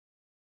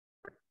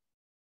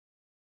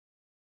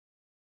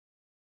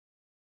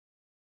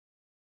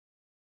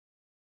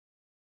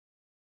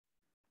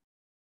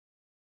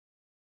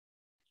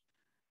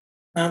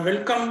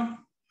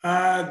Welcome.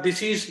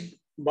 This is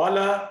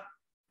Bala.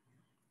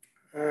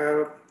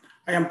 I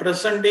am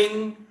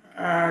presenting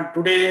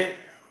today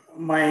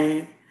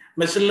my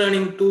machine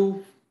learning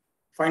 2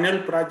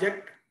 final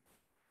project.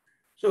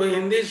 So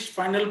in this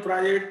final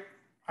project,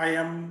 I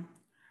am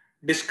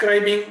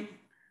describing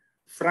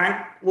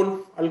Frank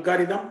Wolfe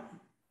algorithm.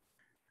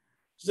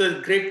 It's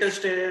the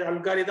greatest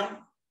algorithm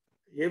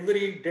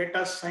every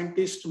data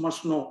scientist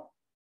must know.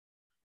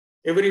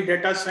 Every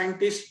data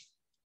scientist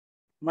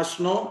must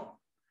know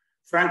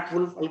Frank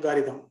Wolfe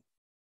algorithm.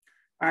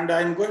 And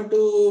I'm going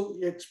to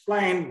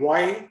explain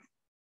why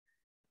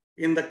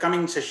in the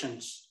coming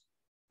sessions.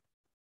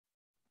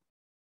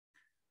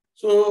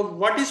 So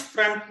what is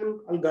Frank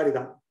Wolfe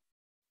algorithm?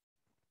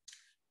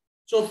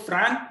 So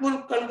Frank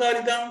Wolfe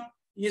algorithm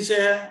is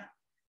a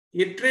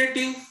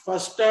iterative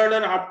first order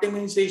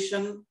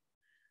optimization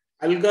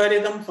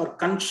algorithm for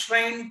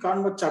constraint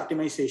convex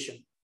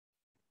optimization.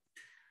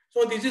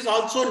 So this is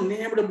also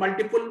named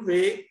multiple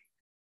way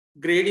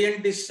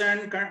gradient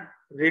descent,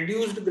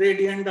 reduced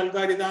gradient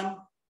algorithm.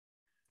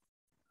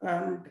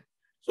 And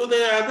so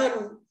the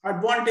other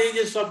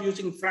advantages of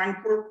using Frank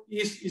Wolfe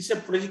is a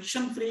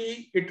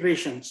projection-free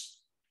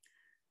iterations.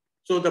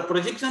 So the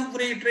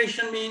projection-free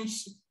iteration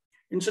means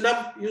instead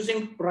of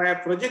using prior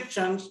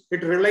projections,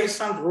 it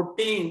relies on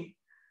routine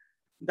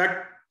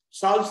that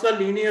solves the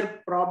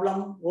linear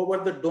problem over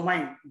the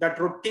domain. That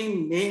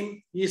routine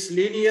name is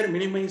linear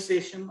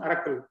minimization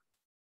oracle.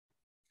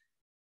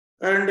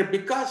 And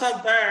because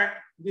of that,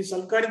 this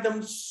algorithm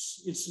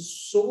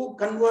is so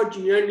converge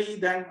early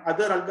than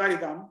other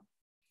algorithm.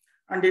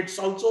 And it's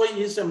also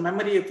is a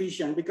memory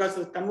efficient because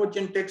the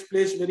conversion takes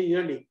place very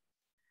early.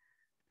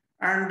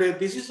 And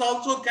this is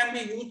also can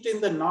be used in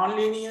the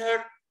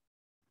nonlinear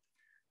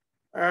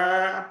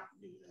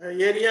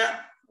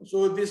area.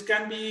 So this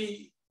can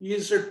be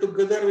used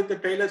together with the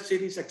Taylor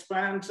series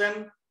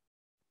expansion.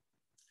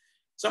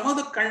 Some of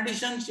the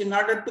conditions in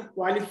order to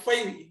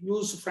qualify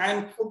use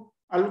Frank Wolfe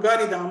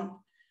algorithm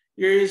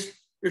is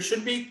it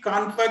should be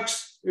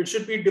convex, it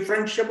should be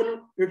differentiable,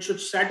 it should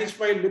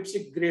satisfy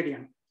Lipschitz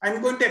gradient. I'm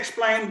going to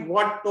explain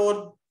what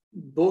are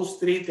those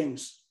three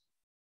things.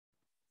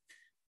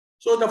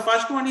 So the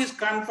first one is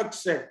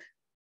convex set.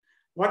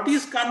 What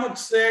is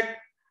convex set?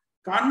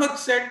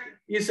 Convex set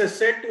is a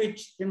set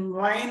which in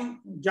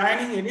line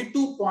joining any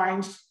 2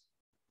 points,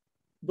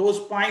 those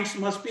points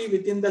must be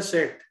within the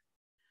set.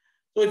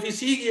 So if you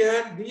see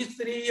here, these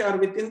 3 are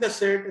within the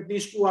set,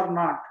 these 2 are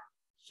not.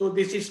 So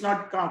this is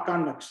not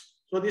convex.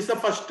 So this is the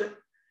first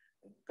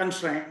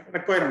constraint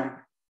requirement.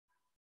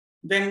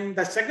 Then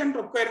the second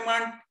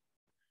requirement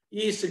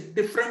is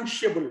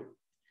differentiable.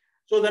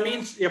 So that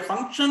means a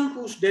function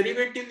whose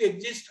derivative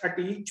exists at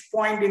each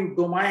point in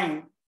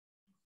domain.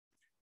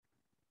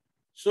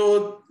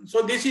 So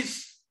this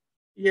is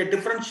a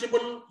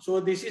differentiable. So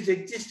this is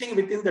existing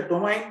within the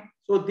domain.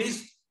 So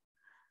these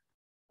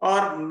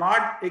are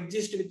not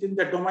exist within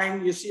the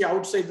domain you see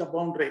outside the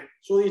boundary.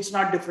 So it's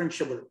not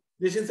differentiable.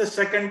 This is the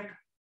second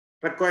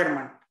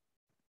requirement.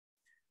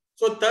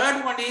 So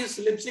third one is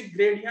Lipschitz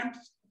gradient.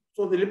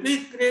 So the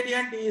Lipschitz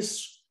gradient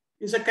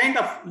is a kind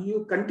of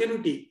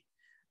continuity.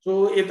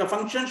 So if the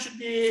function should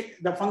be,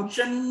 the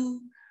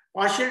function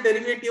partial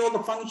derivative of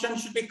the function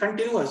should be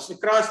continuous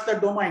across the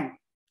domain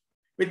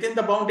within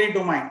the boundary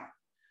domain.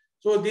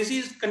 So this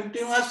is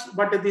continuous,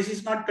 but this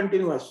is not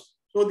continuous.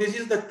 So this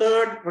is the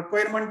third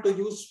requirement to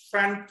use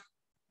Frank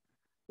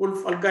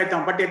Wolfe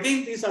algorithm. But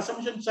again, these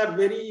assumptions are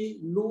very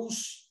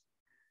loose,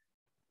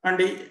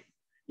 and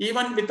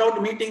even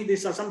without meeting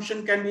this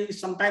assumption can be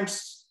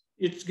sometimes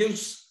it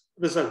gives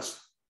results.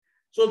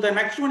 So the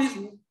next one is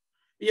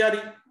we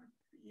are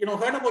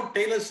heard about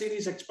Taylor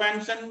series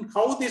expansion,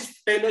 how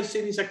this Taylor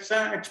series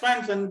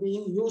expansion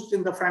being used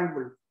in the Frank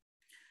Wolfe.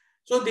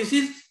 So this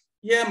is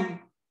a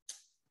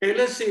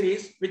Taylor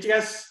series which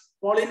has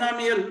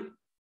polynomial,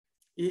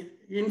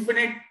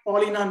 infinite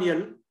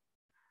polynomial.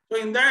 So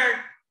in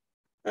that,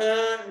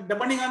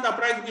 depending on the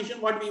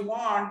approximation what we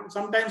want,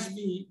 sometimes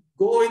we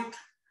go with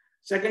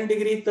second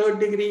degree, third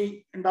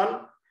degree and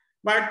all.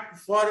 But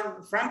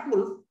for Frank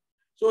Wolfe,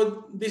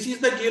 so this is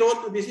the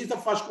 0th, this is the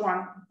first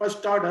one,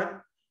 first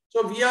order.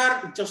 So we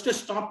are just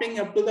stopping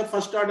up to the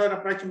first order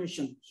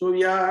approximation. So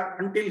we are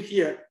until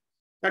here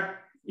that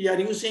we are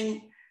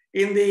using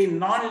in the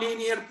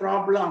nonlinear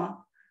problem,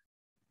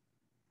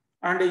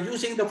 and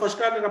using the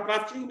first order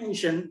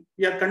approximation,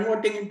 we are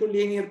converting into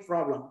linear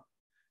problem.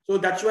 So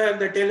that's where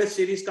the Taylor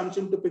series comes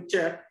into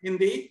picture in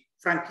the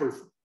Frank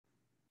Wolfe.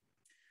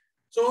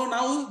 So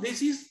now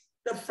this is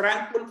the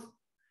Frank Wolfe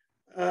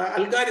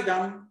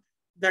algorithm.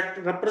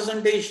 That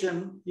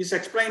representation is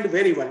explained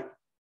very well.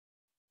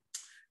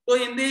 So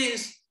in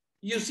this,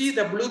 you see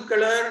the blue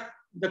color,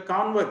 the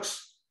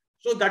convex.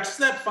 So that's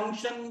the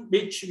function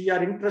which we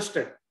are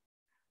interested.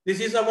 This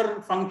is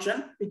our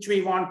function which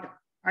we want.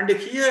 And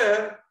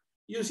here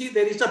you see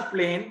there is a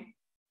plane,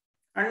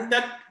 and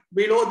that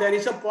below there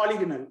is a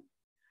polygonal.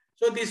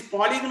 So this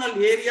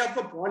polygonal area of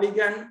the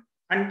polygon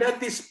under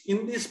this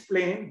in this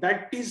plane,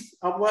 that is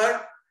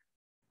our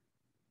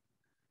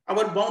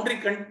our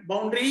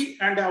boundary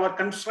and our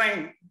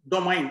constraint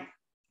domain.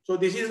 So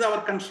this is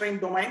our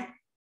constraint domain.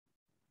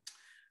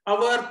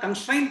 Our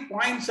constraint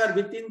points are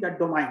within that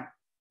domain.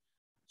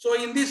 So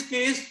in this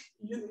case,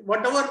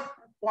 whatever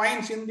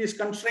points in this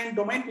constraint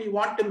domain we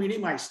want to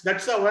minimize.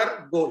 That's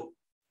our goal.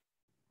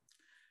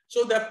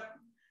 So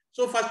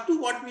first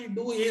what we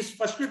do is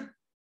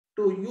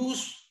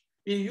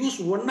we use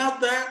one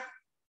of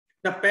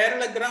the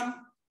parallelogram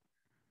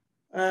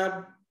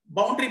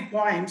boundary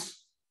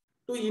points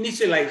to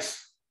initialize.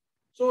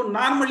 So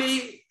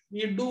normally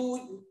we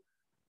do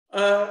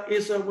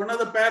one of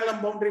the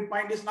parallel boundary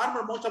point is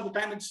normal. Most of the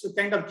time it's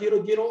kind of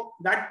 0, 0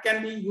 that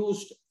can be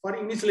used for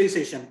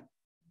initialization.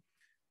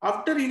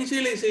 After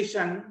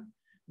initialization,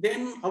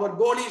 then our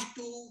goal is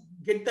to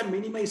get the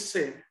minimize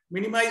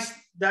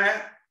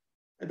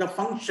the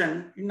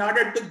function. In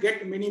order to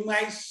get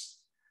minimize,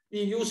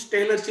 we use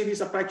Taylor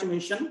series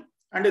approximation,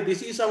 and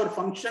this is our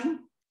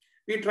function.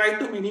 We try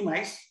to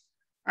minimize,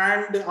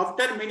 and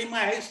after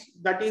minimize,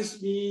 that is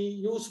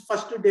we use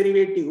first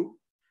derivative,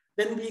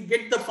 then we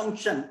get the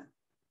function.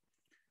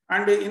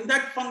 And in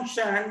that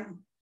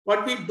function,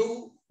 what we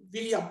do,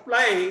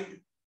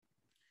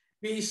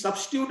 we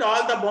substitute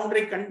all the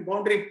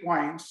boundary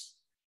points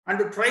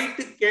and try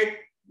to get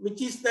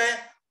which is the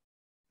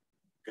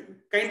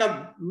kind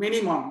of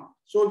minimum.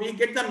 So we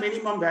get the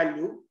minimum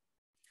value.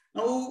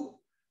 Now,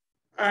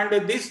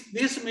 and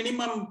this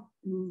minimum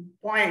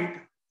point,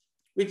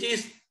 which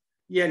is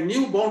a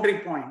new boundary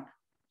point.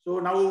 So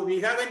now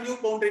we have a new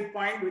boundary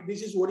point.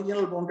 This is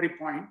original boundary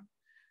point.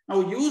 Now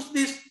use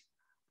this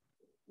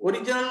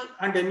original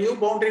and a new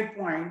boundary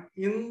point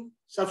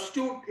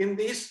substitute in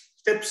this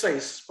step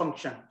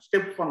function.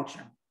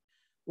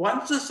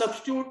 Once you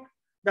substitute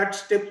that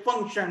step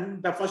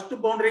function, the first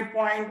boundary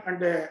point and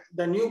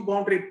the new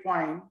boundary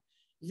point,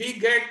 we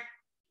get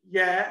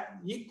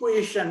an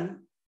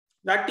equation.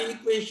 That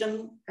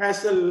equation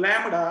has a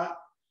lambda.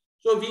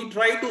 So we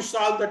try to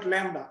solve that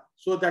lambda.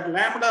 So that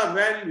lambda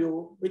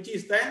value, which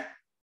is the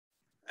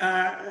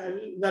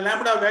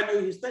lambda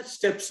value is the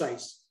step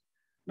size.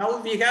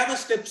 Now we have a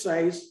step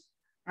size,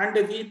 and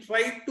we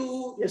try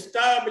to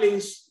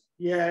establish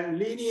a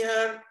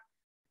linear.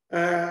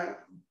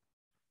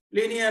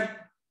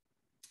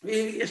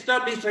 We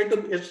try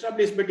to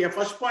establish but a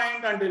first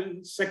point and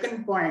a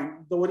second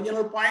point, the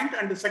original point,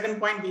 and the second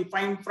point we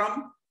find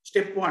from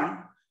step 1.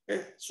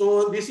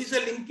 So this is a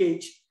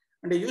linkage,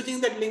 and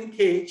using that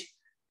linkage,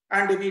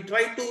 and we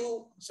try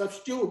to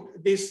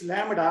substitute this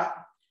lambda.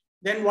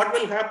 Then what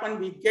will happen?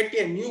 We get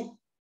a new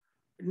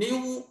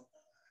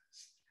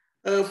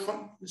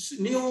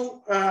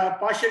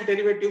partial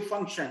derivative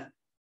function.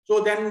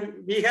 So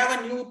then we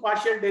have a new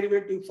partial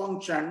derivative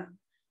function.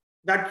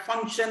 That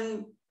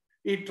function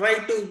we try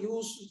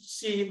to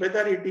see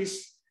whether it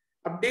is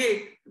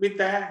update with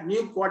a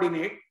new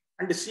coordinate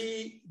and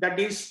see that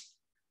is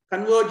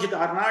converged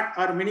or not,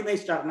 or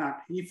minimized or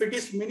not. If it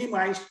is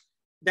minimized,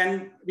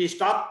 then we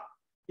stop.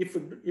 If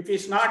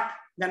it's not,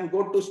 then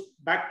go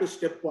back to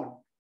step 1.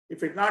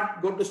 If it's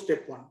not, go to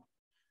step 1.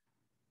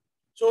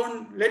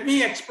 So let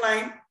me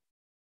explain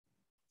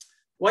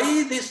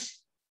why this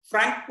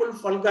Frank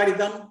Wolfe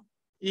algorithm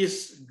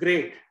is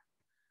great.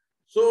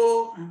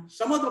 So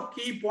some of the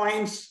key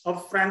points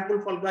of Frank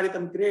Wolfe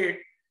algorithm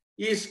great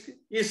is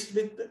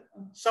with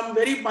some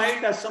very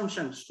mild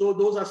assumptions. So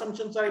those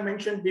assumptions I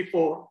mentioned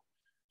before.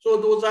 So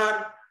those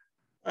are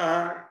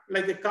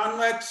like the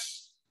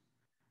convex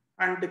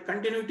and the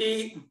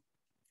continuity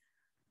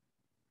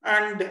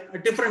and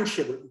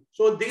differentiable.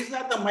 So these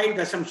are the mild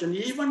assumptions.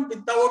 Even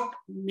without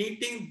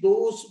meeting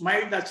those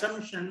mild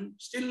assumptions,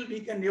 still we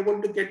can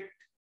able to get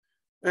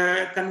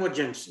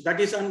convergence. That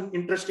is an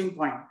interesting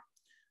point.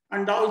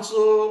 And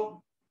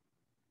also,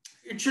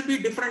 it should be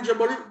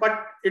differentiable,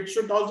 but it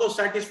should also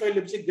satisfy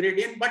Lipschitz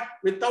gradient. But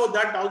without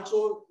that,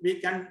 also we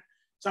can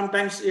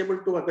sometimes able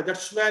to work.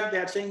 That's where they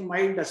are saying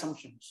mild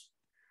assumptions.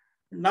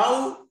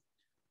 Now,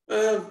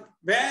 now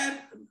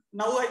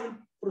I will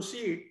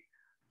proceed.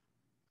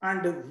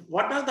 And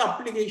what are the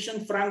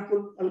applications Frank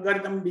Wolfe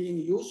algorithm being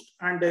used,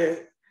 and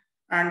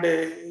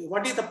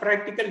what is the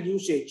practical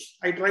usage?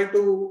 I try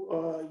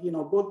to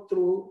go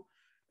through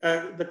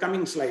the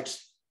coming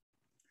slides.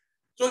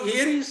 So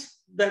here is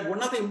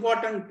one of the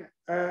important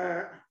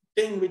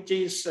thing, which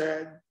is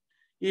a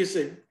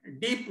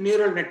deep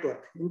neural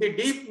network. In the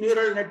deep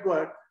neural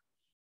network,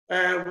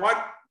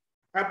 what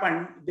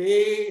happened?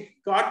 They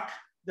got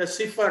the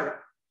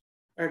cipher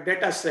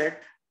data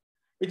set,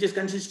 which is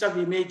consists of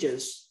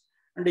images.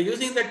 And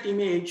using that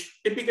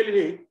image,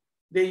 typically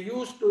they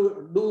used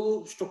to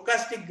do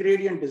stochastic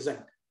gradient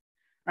descent.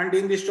 And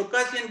in the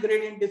stochastic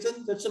gradient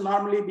descent, that's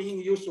normally being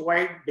used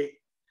widely.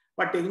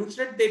 But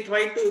instead, they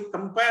try to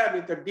compare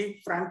with the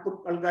deep Frank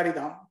Wolfe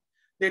algorithm.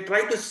 They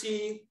try to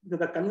see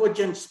the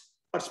convergence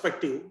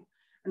perspective.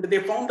 And they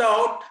found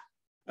out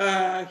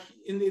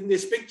in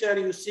this picture,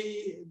 you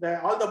see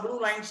all the blue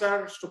lines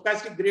are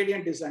stochastic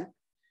gradient descent,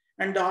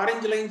 and the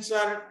orange lines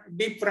are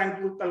deep Frank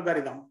Wolfe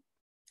algorithm.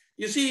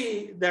 You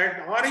see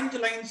that orange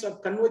lines are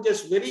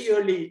converges very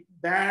early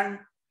than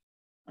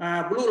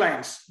blue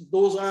lines,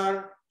 those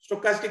are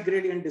stochastic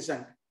gradient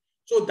descent.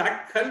 So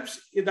that helps,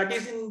 that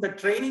is in the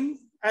training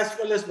as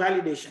well as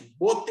validation.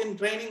 Both in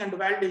training and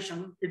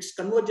validation, it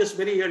converges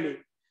very early.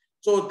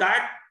 So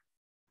that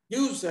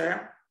gives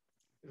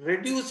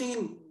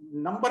reducing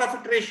number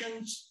of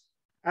iterations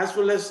as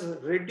well as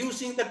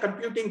reducing the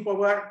computing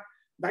power.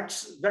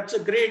 That's a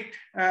great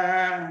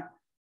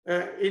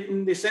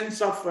in the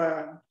sense of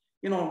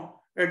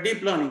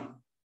deep learning.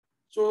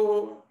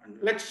 So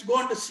let's go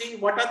on to see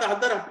what are the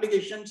other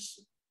applications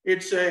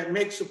it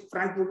makes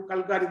Frank Wolfe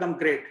algorithm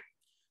great.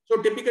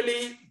 So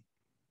typically,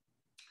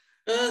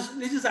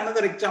 this is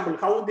another example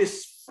how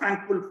this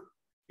Frank Wolfe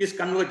is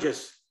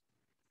converges.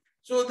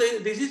 So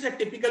this is a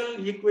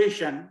typical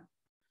equation.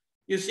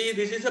 You see,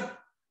 this is a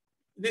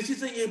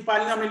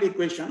polynomial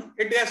equation.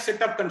 It has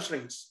set of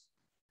constraints.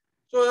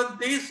 So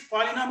these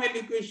polynomial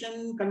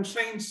equation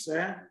constraints,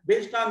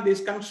 based on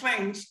these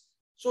constraints,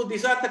 so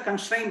these are the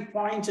constraint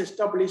points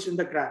established in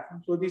the graph.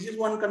 So this is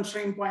one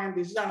constraint point,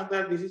 this is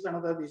another, this is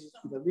another, this is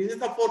another. These are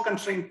the 4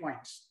 constraint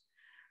points.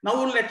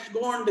 Now let's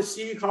go on to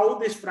see how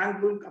this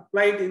Frank Wolfe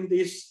applied in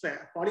this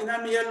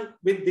polynomial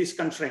with these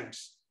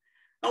constraints.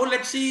 Now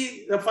let's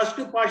see the first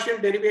partial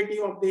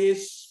derivative of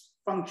this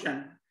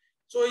function.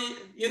 So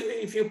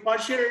if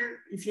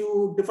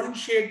you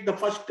differentiate the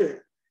first,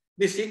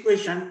 this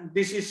equation,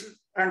 this is,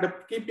 and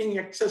keeping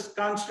x as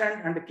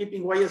constant and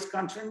keeping y as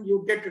constant,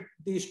 you get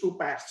these 2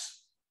 pairs.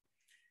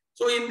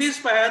 So in these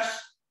pairs,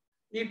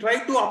 we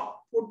try to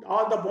put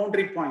all the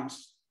boundary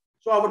points.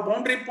 So our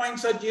boundary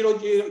points are 0,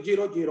 0,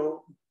 0,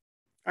 0,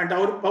 and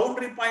our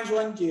boundary points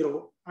 1,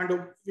 0,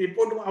 and we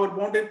put our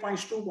boundary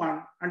points 2,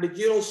 1, and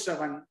 0,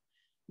 7.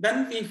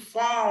 Then we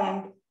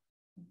found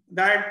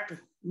that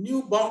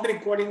new boundary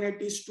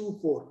coordinate is 2,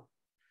 4.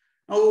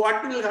 Now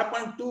what will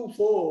happen? 2,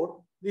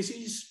 4, this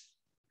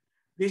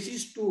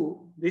is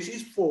 2, this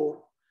is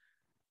 4.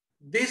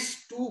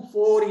 This 2,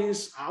 4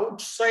 is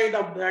outside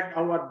of that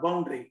our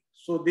boundary.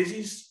 So this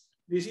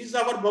is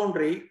our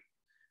boundary.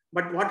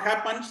 But what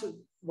happens?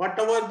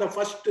 Whatever the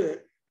first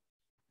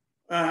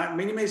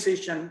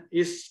minimization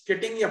is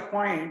getting a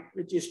point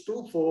which is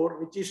 2,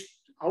 4, which is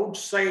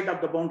outside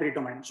of the boundary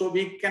domain. So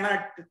we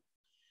cannot.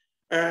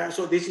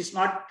 So this is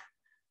not.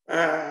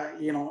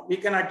 We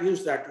cannot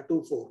use that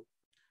 2, 4.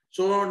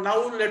 So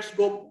now let's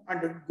go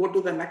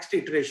to the next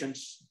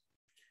iterations.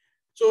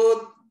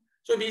 So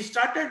we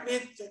started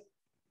with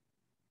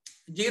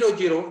 0,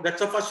 0.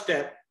 That's the first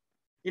step,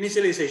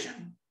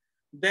 initialization.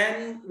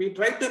 Then we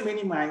try to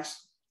minimize.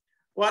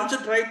 Once you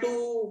try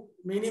to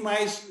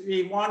minimize,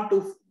 we want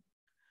to,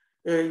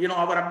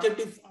 our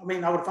objective,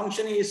 our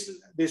function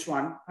is this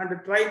one,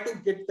 and try to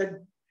get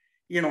the,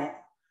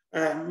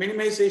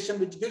 minimization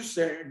which gives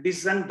a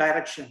descent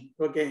direction.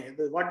 Okay,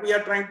 what we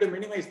are trying to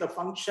minimize, the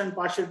function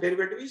partial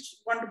derivative,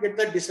 is want to get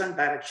the descent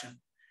direction.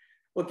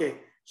 Okay,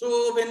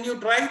 so when you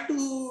try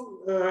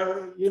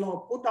to,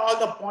 put all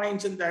the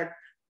points in that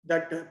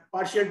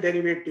partial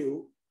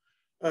derivative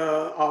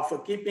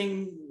of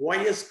keeping y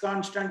as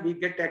constant, we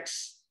get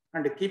x.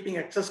 And keeping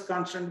x as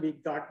constant, we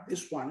got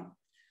this one.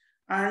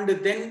 And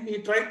then we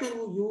try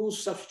to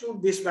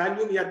substitute this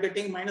value, we are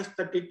getting minus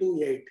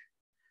 32.8.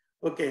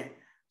 Okay,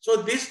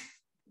 so this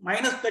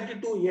minus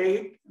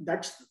 32.8,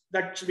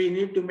 that's we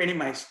need to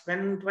minimize.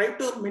 When try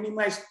to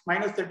minimize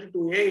minus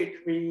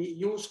 32.8, we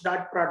use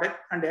dot product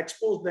and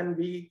expose, then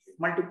we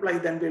multiply,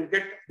 then we'll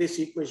get this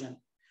equation.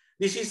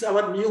 This is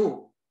our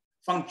new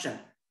function,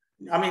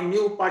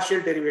 new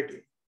partial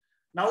derivative.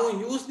 Now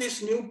use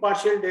this new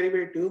partial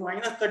derivative,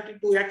 minus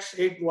 32x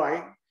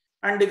 8y,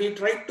 and we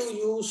try to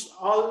use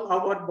all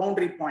our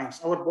boundary points.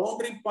 Our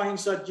boundary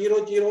points are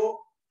 0, 0,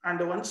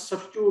 and once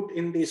substitute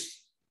in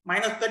this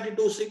minus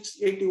 32, 6,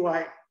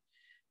 80y,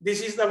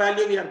 this is the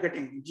value we are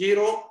getting.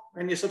 0,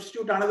 when you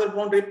substitute another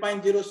boundary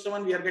point, 0,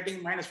 7, we are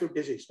getting minus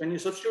 56. When you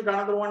substitute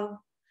another one,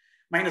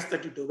 minus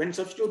 32. When you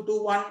substitute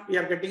 2, 1, we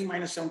are getting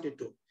minus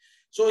 72.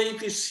 So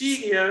if you see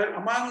here,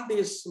 among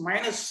this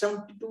minus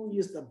 72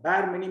 is the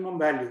bare minimum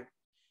value.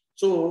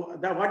 So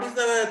what is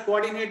the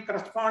coordinate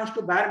corresponds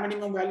to bare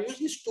minimum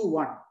values is 2,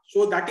 1.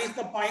 So that is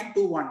the point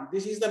 2, 1.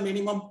 This is the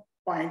minimum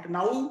point.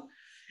 Now,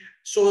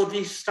 so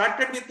we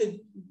started with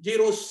the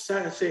 0,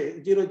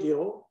 say 0,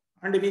 0,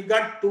 and we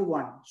got 2,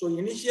 1. So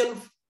initial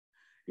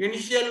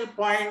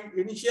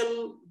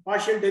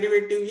partial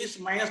derivative is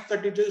minus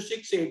 32,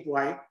 6,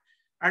 8y.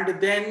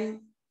 And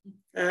then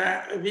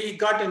we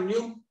got a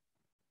new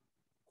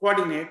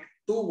coordinate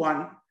 2,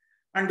 1.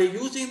 And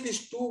using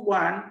this 2,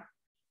 1,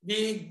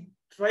 we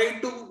try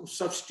to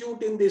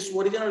substitute in this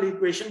original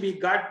equation, we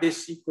got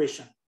this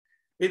equation.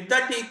 With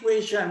that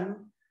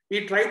equation,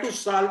 we try to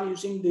solve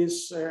using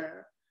this,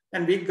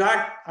 and we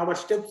got our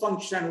step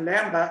function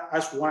lambda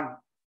as 1.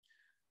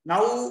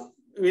 Now,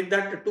 with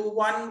that 2,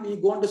 1, we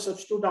going to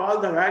substitute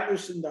all the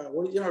values in the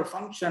original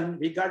function,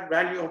 we got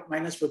value of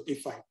minus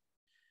 55.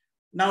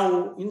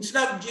 Now,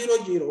 instead of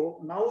 0,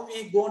 0, now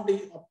we going to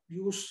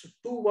use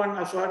 2, 1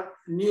 as our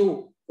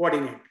new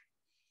coordinate.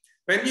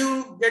 When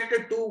you get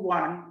the 2,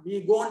 1,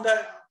 we go on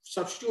the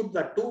substitute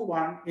the 2,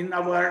 1 in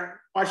our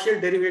partial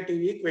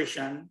derivative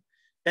equation.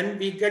 then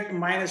we get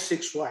minus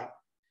 6y.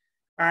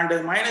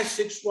 And minus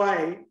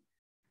 6y,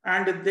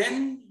 and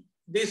then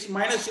this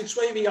minus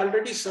 6y we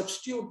already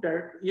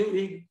substituted.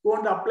 We go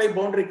and apply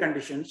boundary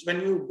conditions.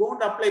 When you go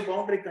and apply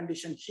boundary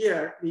condition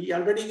here, we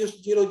already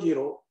used 0,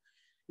 0.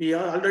 We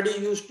already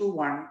used 2,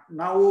 1.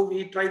 Now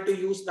we try to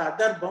use the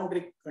other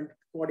boundary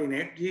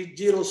coordinate,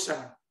 0,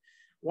 7.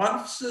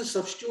 Once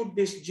substitute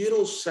this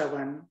 0,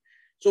 7,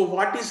 so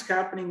what is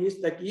happening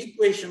is that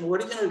equation,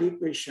 original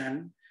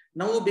equation,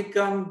 now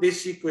become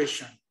this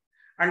equation.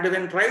 And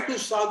when try to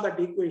solve that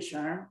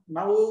equation,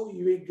 now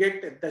we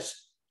get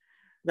this,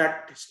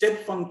 that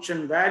step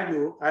function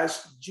value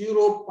as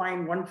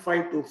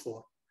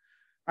 0.1524.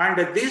 And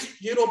this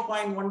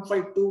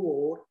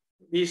 0.1524,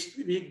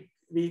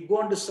 we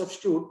go and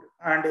substitute,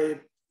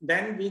 and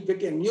then we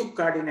get a new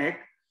coordinate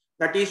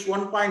that is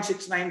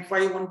 1.695,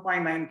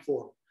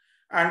 1.94.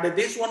 And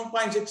this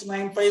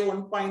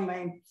 1.695,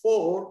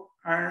 1.94,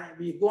 and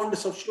we go and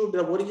substitute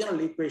the original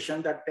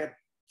equation, that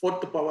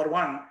 4th power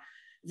 1,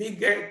 we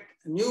get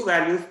new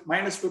value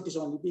minus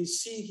 57. We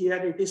see here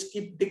it is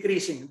keep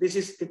decreasing. This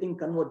is getting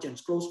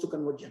convergence, close to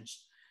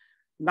convergence.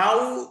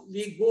 Now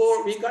we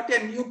got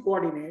a new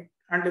coordinate,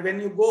 and when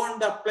you go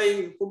and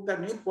apply, put the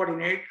new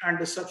coordinate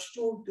and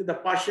substitute the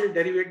partial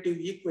derivative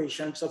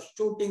equation,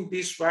 substituting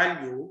this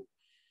value,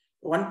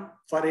 one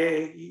for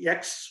a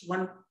x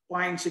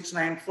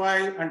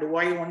 1.695 and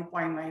y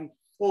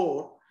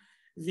 1.94,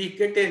 we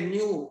get a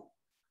new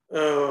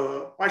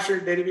partial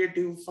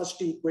derivative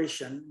first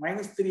equation,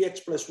 minus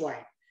 3x plus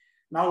y.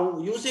 Now,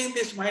 using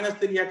this minus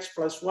 3x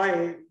plus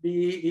y,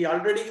 we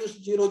already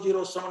used 0,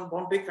 0, 7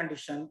 boundary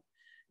condition.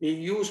 We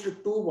used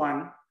 2,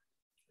 1,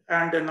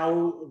 and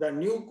now the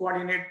new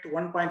coordinate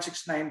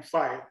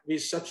 1.695. We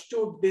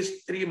substitute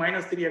this 3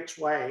 minus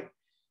 3xy,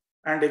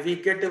 and we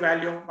get a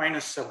value of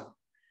minus 7.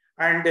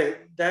 And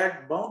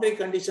that boundary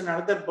condition,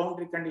 another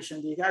boundary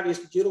condition we have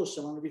is 0,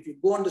 7. If you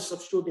go and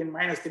substitute in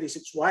minus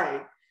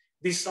 36y,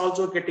 this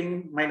also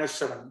getting minus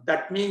 7.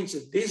 That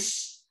means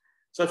this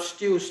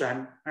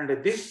substitution and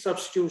this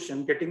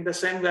substitution getting the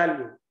same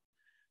value.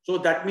 So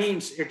that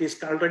means it is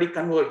already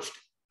converged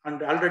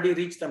and already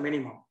reached the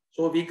minimum.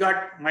 So we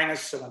got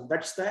minus 7.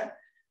 That's the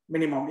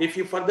minimum. If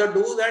you further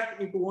do that,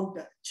 it won't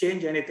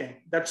change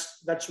anything.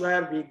 That's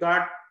where we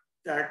got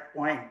that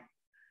point.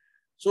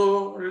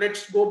 So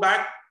let's go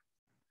back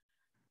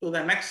to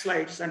the next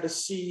slides and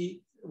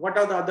see what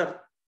are the other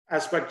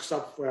aspects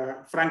of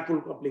Frank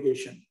Wolfe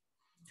application.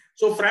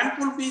 So Frank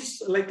Wolfe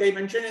is, like I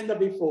mentioned in the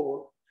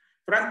before,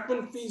 Frank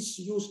Wolfe is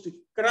used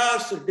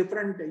across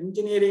different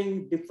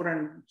engineering,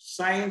 different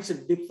science,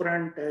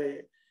 different,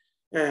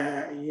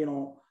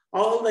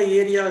 all the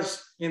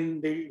areas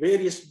in the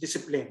various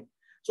disciplines.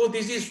 So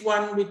this is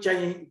one which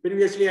I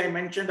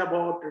mentioned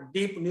about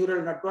deep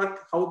neural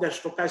network, how the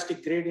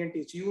stochastic gradient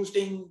is used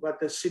in with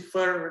the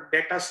CIFAR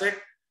data set.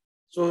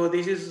 So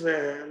this is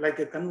like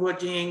a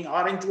converging.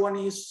 Orange one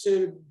is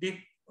deep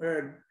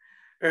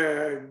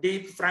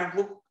Frank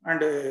Wolfe, and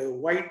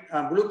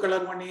blue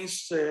color one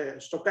is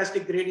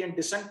stochastic gradient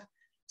descent.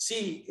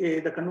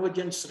 See the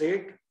convergence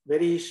rate,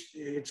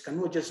 it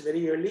converges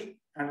very early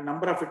and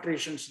number of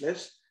iterations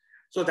less.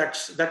 So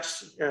that's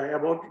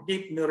about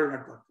deep neural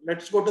network.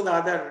 Let's go to the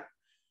other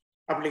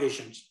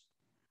applications.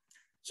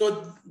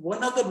 So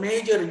one of the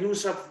major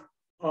use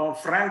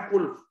of Frank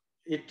Wolfe,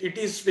 it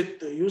is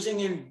with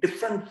using in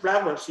different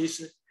flavors,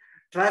 is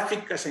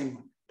traffic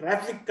assignment.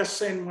 Traffic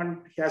assignment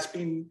has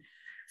been,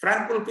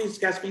 Frank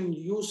Wolfe has been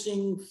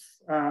using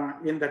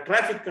in the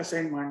traffic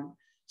assignment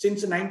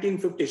since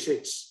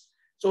 1956.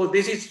 So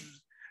this is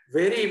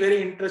very,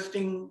 very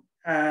interesting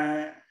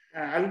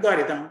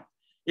algorithm.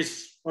 It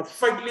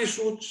perfectly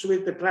suits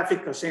with the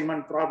traffic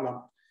assignment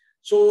problem.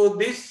 So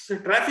this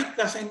traffic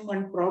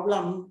assignment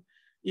problem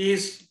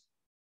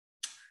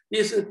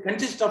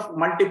consists of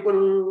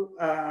multiple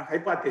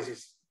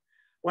hypotheses.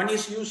 One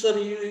is user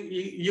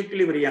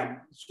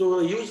equilibrium. So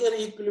user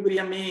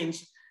equilibrium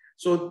means,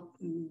 so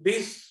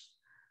this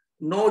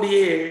node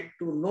A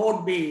to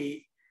node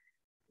B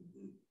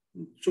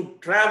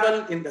should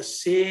travel in the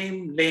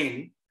same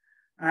lane,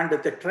 and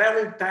the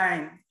travel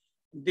time,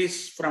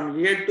 this from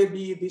A to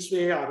B this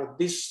way or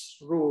this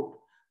route,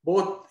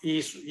 both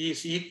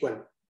is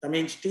equal. That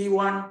means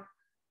T1,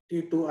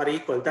 T2 are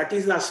equal. That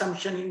is the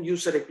assumption in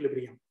user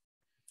equilibrium.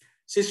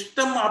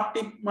 System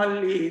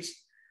optimal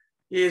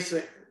is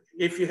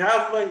if you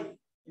have a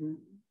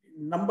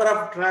number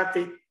of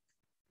traffic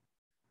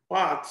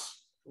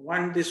paths,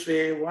 one this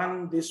way,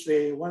 one this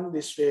way, one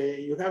this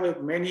way, you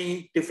have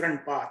many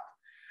different paths.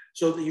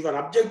 So your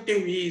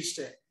objective is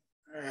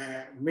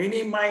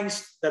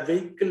minimize the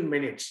vehicle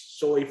minutes.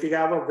 So if you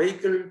have a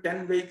vehicle,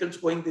 10 vehicles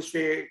going this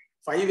way,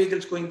 5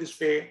 vehicles going this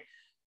way,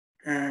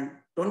 and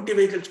 20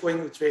 vehicles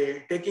going this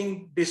way,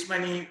 taking this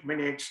many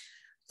minutes.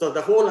 So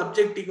the whole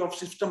objective of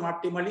system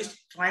optimal is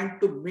trying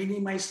to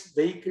minimize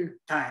vehicle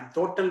time,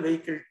 total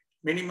vehicle,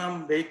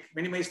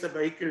 minimize the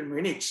vehicle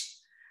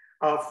minutes.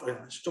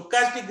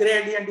 Stochastic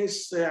gradient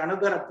is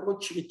another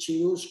approach which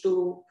used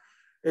to,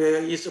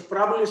 is a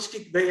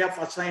probabilistic way of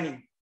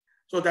assigning.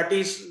 So that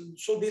is,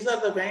 so these are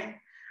the way.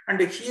 And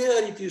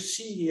here, if you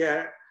see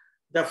here,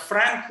 the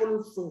Frank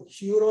Wolfe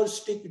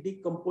heuristic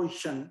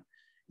decomposition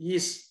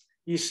is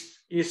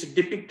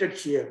depicted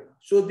here.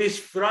 So this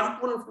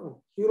Frank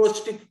Wolfe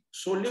heuristic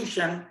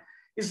solution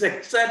is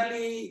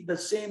exactly the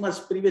same as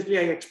previously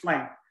I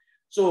explained.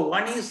 So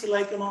one is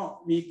like,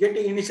 we get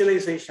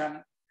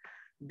initialization,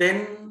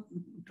 then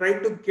try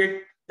to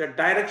get the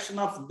direction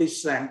of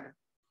descent,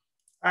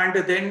 and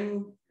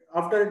then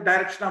after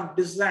direction of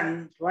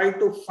descent, try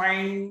to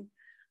find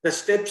the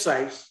step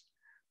size,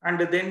 and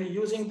then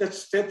using the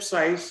step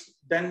size,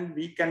 then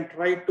we can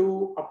try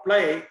to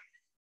apply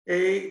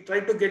try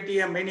to get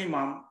a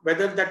minimum,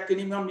 whether that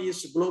minimum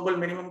is global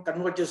minimum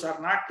converges or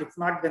not. If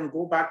not, then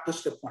go back to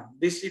step one.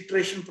 This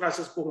iteration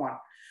process go on.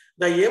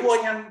 The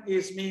AON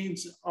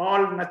means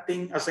all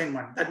nothing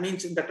assignment. That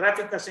means in the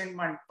traffic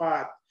assignment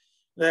path,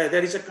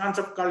 there is a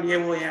concept called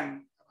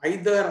AON.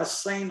 Either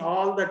assign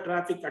all the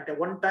traffic at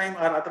one time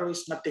or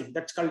otherwise nothing.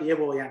 That's called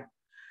AON.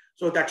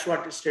 So that's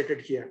what is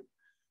stated here.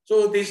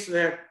 So this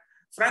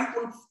Frank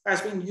Wolfe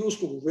has been used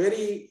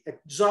very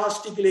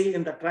exhaustively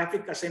in the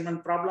traffic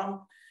assignment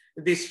problem.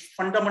 This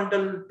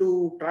fundamental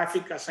to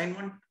traffic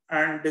assignment.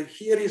 And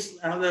here is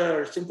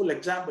another simple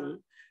example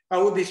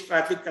how this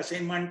traffic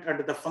assignment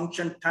and the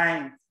function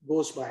time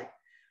goes by.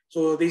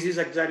 So this is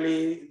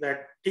exactly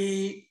that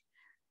T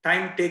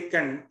time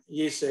taken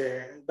is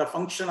the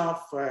function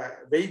of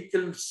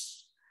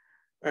vehicles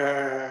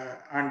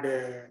and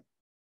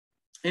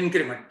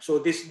increment. So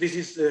this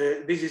is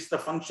the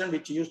function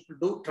which used to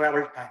do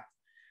travel time.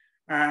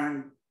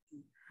 And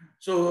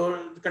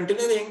so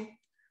continuing,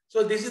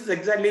 so this is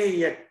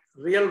exactly a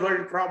real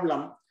world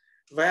problem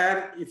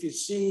where if you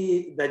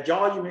see the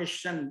George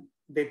Mason,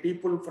 the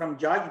people from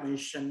George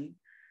Mason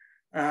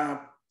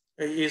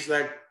is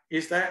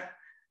that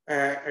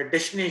a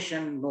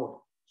destination node.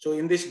 So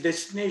in this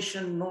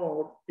destination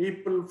node,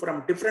 people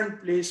from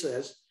different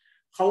places,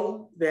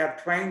 how they are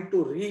trying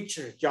to reach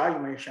George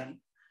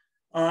Mason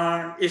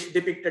is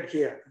depicted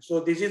here. So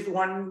this is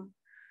one,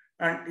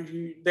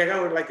 and they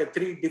have like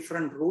three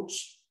different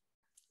routes.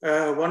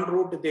 One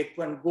route they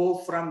can go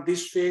from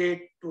this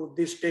way to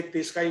this, take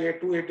this highway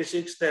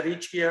 286, they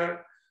reach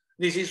here.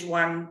 This is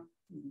one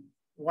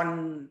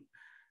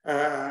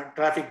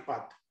traffic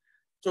path.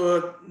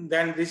 So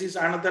then this is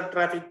another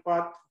traffic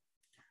path.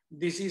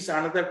 This is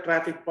another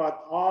traffic path.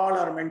 All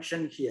are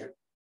mentioned here.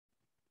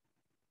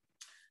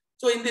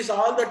 So in this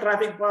all the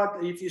traffic path,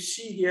 if you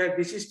see here,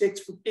 this is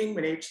takes 15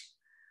 minutes,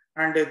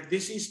 and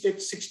this is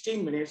takes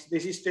 16 minutes.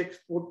 This is takes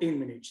 14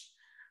 minutes.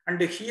 And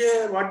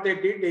here what they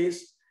did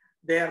is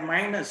they are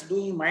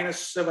doing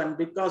 -7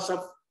 because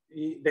of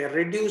they're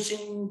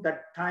reducing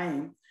that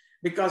time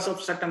because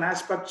of certain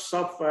aspects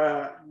of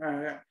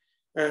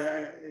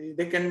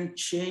they can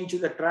change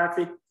the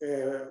traffic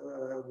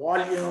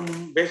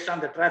volume based on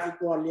the traffic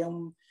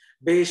volume,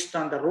 based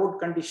on the road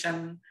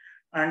condition,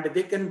 and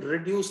they can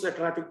reduce the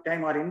traffic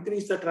time or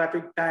increase the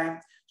traffic time.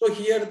 So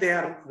here they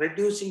are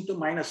reducing to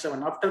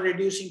 -7. After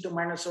reducing to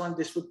 -7,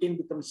 this 15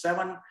 becomes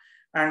 7.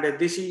 And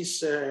this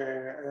is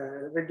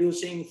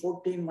reducing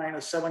 14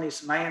 minus 7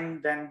 is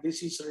 9. Then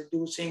this is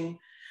reducing,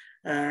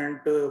 and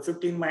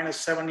 15 minus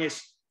 7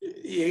 is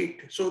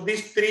 8. So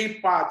these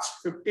three paths,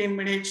 15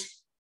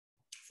 minutes,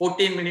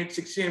 14 minutes,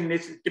 16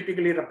 minutes,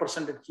 typically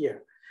represented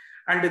here.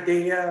 And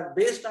they are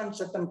based on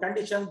certain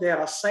conditions, they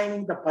are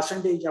assigning the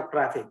percentage of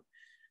traffic.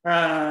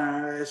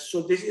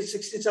 So this is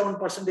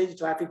 67%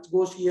 traffic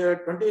goes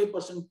here,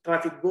 28%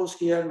 traffic goes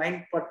here,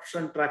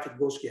 9% traffic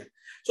goes here.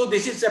 So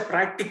this is a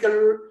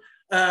practical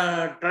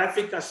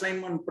traffic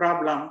assignment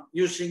problem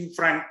using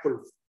Frank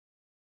Wolfe.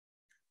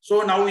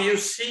 So now you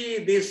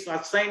see this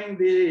assigning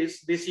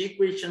these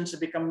equations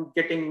become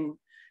getting,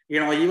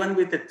 even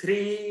with the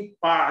three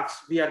parts,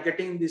 we are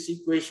getting this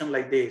equation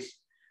like this.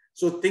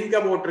 So think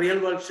about real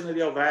world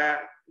scenario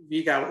where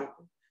we have,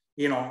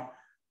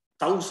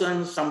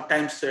 thousands,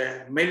 sometimes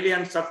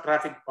millions of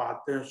traffic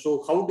paths. So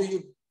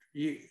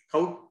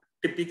how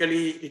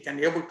typically we can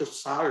able to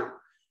solve?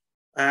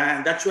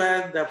 And that's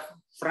where the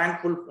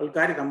Frank Wolfe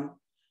algorithm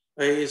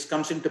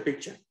comes into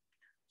picture.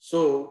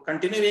 So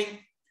continuing,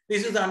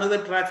 this is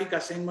another traffic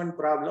assignment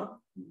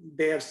problem.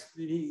 There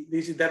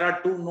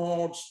are two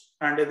nodes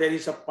and there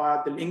is a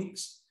path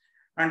links,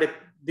 and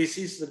this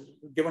is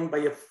given by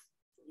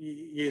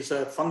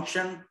a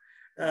function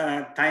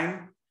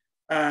time.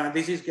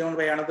 This is given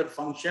by another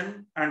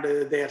function, and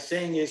they are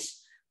saying is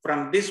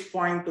from this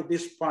point to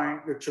this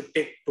point, it should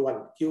take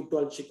 12.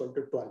 Q12 is equal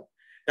to 12.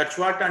 That's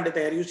what, and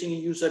they are using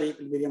user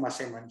equilibrium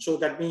assignment. So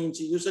that means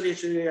user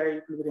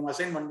equilibrium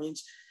assignment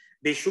means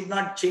they should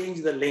not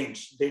change the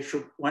lanes. They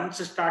should, once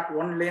start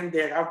one lane,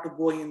 they have to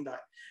go in the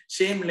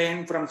same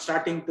lane from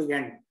starting to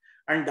end.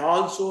 And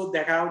also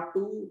they have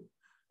to,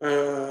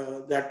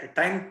 that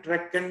time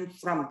taken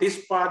from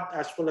this path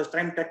as well as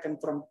time taken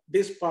from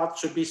this path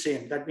should be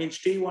same. That means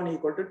T1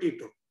 equal to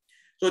T2.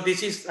 So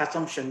this is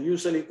assumption,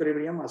 user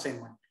equilibrium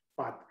assignment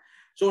path.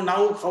 So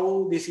now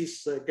how this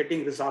is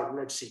getting resolved,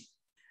 let's see.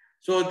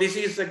 So this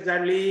is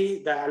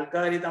exactly the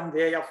algorithm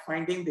way of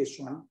finding this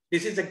one.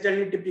 This is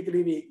exactly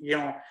typically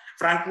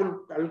Frank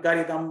Wolfe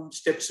algorithm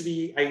steps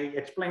I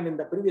explained in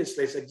the previous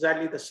slides,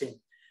 exactly the same.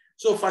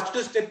 So first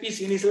step is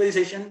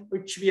initialization,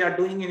 which we are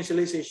doing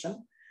initialization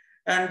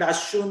and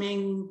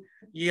assuming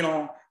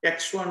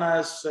x1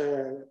 as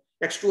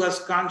x2 as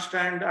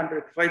constant and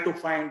try to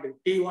find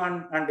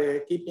t1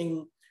 and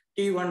keeping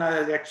t1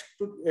 as x2,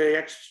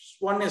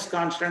 x1 is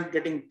constant,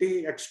 getting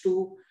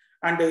x2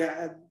 and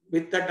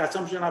with that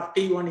assumption of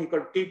t1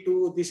 equal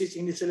t2, this is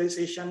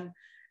initialization.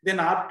 Then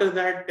after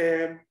that,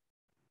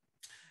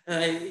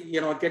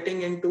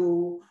 getting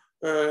into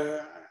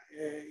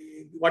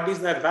what is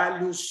the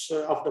values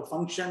of the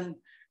function,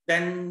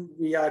 then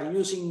we are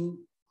using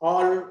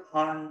all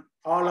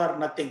or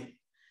nothing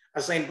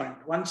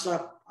assignment. Once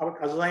our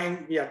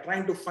assign, we are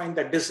trying to find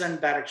the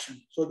descent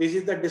direction. So this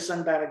is the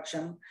descent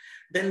direction.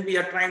 Then we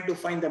are trying to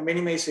find the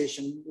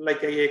minimization,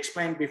 like I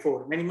explained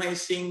before,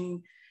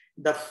 minimizing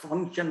the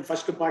function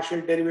first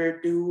partial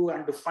derivative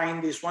and to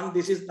find this one.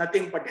 This is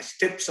nothing but a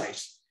step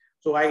size.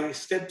 So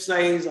step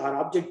size or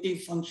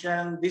objective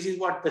function, this is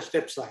what the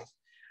step size.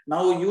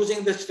 Now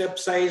using the step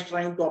size,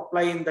 trying to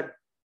apply in that,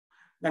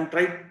 then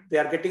they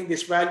are getting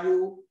this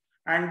value.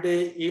 And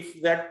if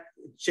that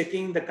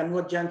checking the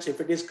convergence, if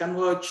it is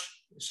converged,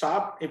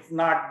 stop. If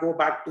not, go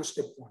back to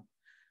step one.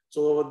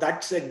 So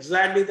that's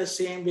exactly the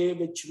same way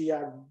which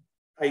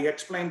I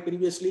explained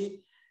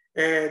previously.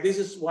 This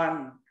is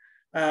one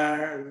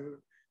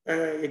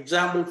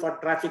example for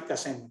traffic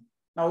assignment.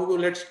 Now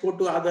let's go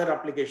to other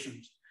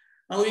applications.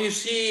 Now you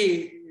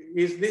see,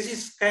 this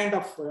is kind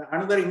of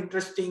another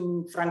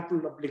interesting Frank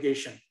Wolfe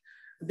application.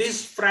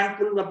 This Frank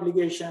Wolfe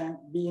application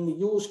being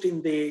used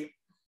in the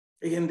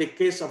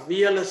case of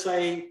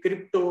VLSI,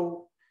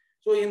 crypto.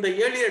 So in the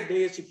earlier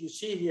days, if you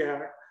see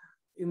here,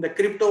 in the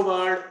crypto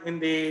world, in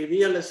the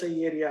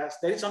VLSI areas,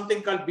 there is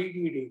something called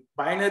BDD,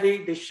 binary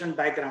decision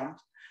diagrams,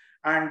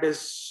 and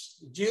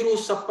zero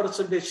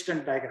suppressor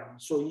decision diagram.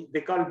 So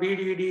they call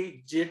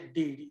BDD,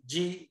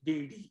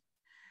 GDD.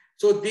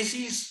 So this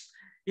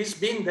is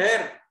been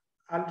there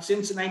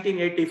since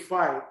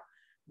 1985,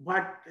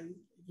 but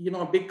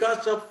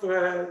because of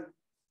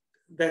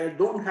they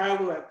don't have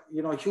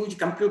huge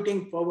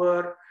computing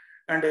power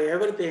and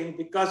everything,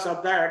 because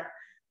of that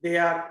they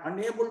are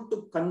unable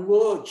to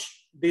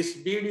converge this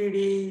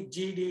BDD,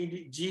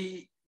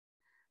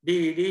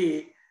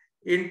 GDD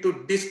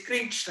into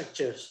discrete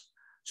structures.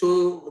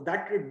 So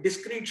that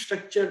discrete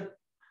structure,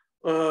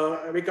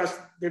 because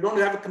they don't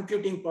have a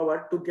computing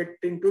power to get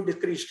into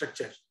discrete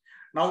structures.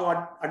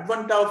 Now,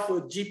 advent of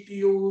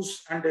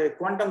GPUs and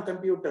quantum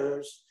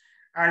computers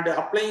and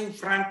applying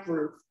Frank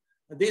Wolfe,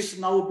 this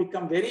now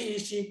become very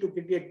easy to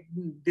get a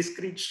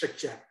discrete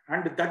structure,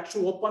 and that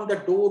should open the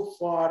door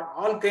for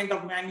all kind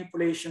of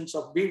manipulations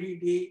of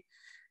BDD,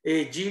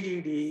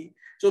 GDD.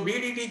 So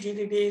BDD,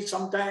 GDD,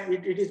 sometimes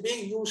it is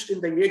being used in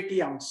the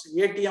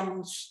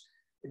ATMs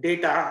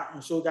data.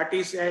 So that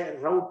is a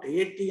route,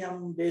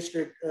 ATM based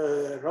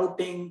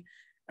routing,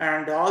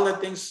 and all the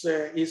things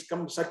is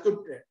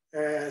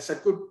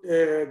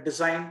circuit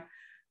design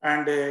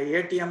and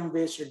ATM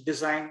based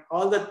design,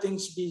 all the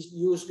things be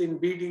used in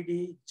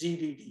BDD,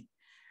 GDD.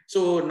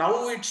 So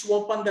now it's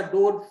opened the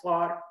door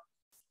for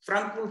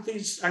Frank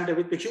Wolfe, and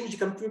with the huge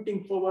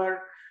computing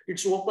power,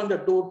 it's opened the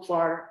door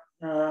for,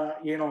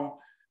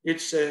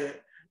 it's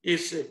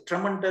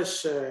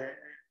tremendous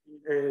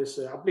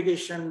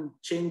application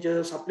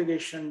changes,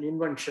 application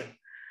invention.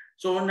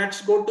 So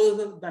let's go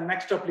to the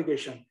next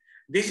application.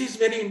 This is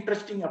very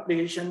interesting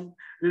application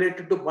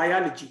related to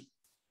biology.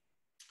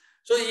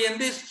 So in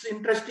this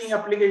interesting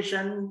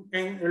application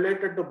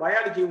related to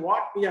biology,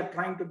 what we are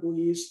trying to do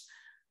is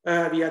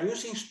we are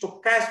using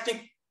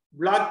stochastic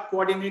block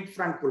coordinate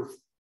Frank Wolfe.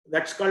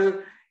 That's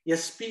called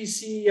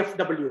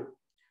SPCFW.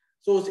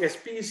 So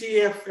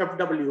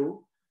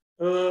SPCFW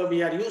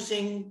we are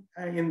using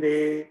in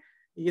the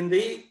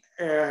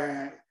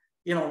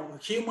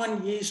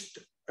human yeast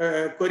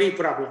query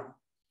problem.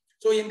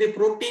 So in the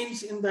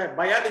proteins in the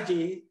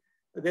biology,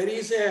 there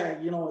is a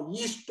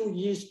yeast to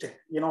yeast,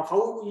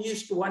 how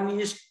one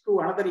yeast to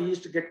another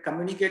yeast get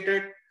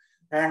communicated,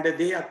 and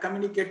they are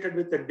communicated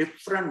with the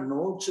different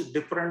nodes,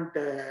 different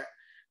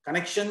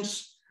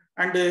connections.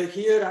 And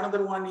here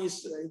another one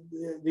is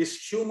this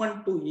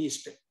human to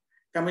yeast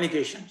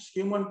communications,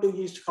 human to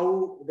yeast,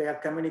 how they are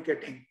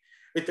communicating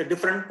with the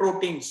different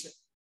proteins.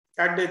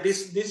 And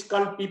this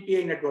called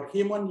PPA network,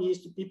 human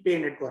yeast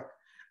PPA network.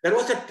 There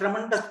was a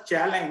tremendous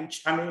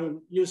challenge,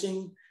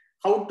 using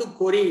how to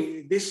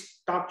query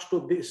this talks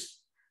to this,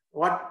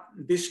 what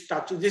this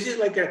talks. This is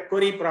like a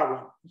query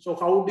problem. So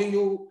how do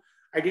you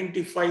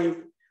identify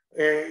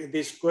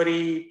this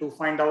query to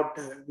find out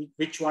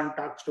which one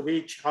talks to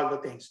which, all the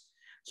things.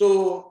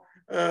 So,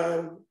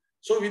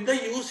 so with the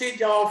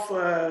usage of,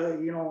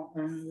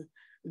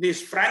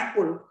 this Frank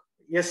Wolfe,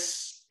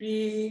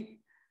 SPCFW,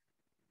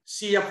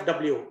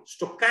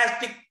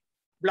 stochastic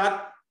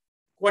block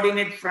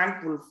coordinate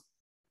Frank Wolfe,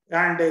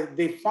 and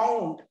they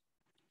found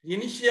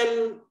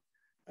initial,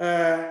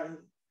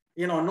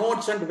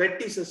 nodes and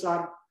vertices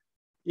are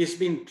is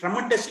been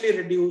tremendously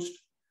reduced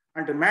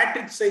and the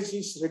matrix size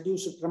is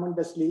reduced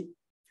tremendously.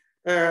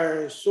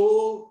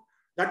 So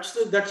that's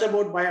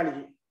about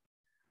biology.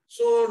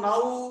 So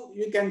now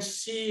you can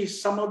see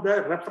some of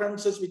the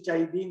references which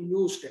I've been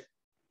used.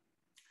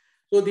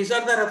 So these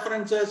are the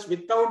references.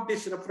 Without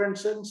these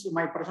references,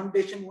 my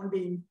presentation won't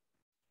be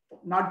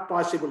not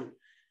possible.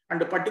 And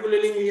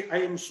particularly, I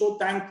am so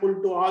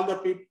thankful to all the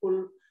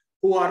people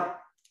who are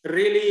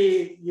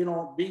really,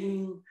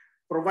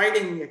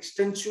 providing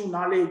extensive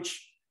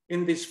knowledge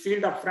in this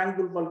field of Frank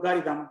Wolfe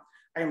algorithm.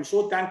 I am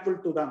so thankful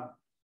to them.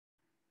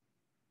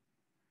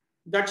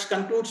 That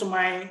concludes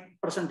my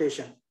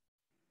presentation.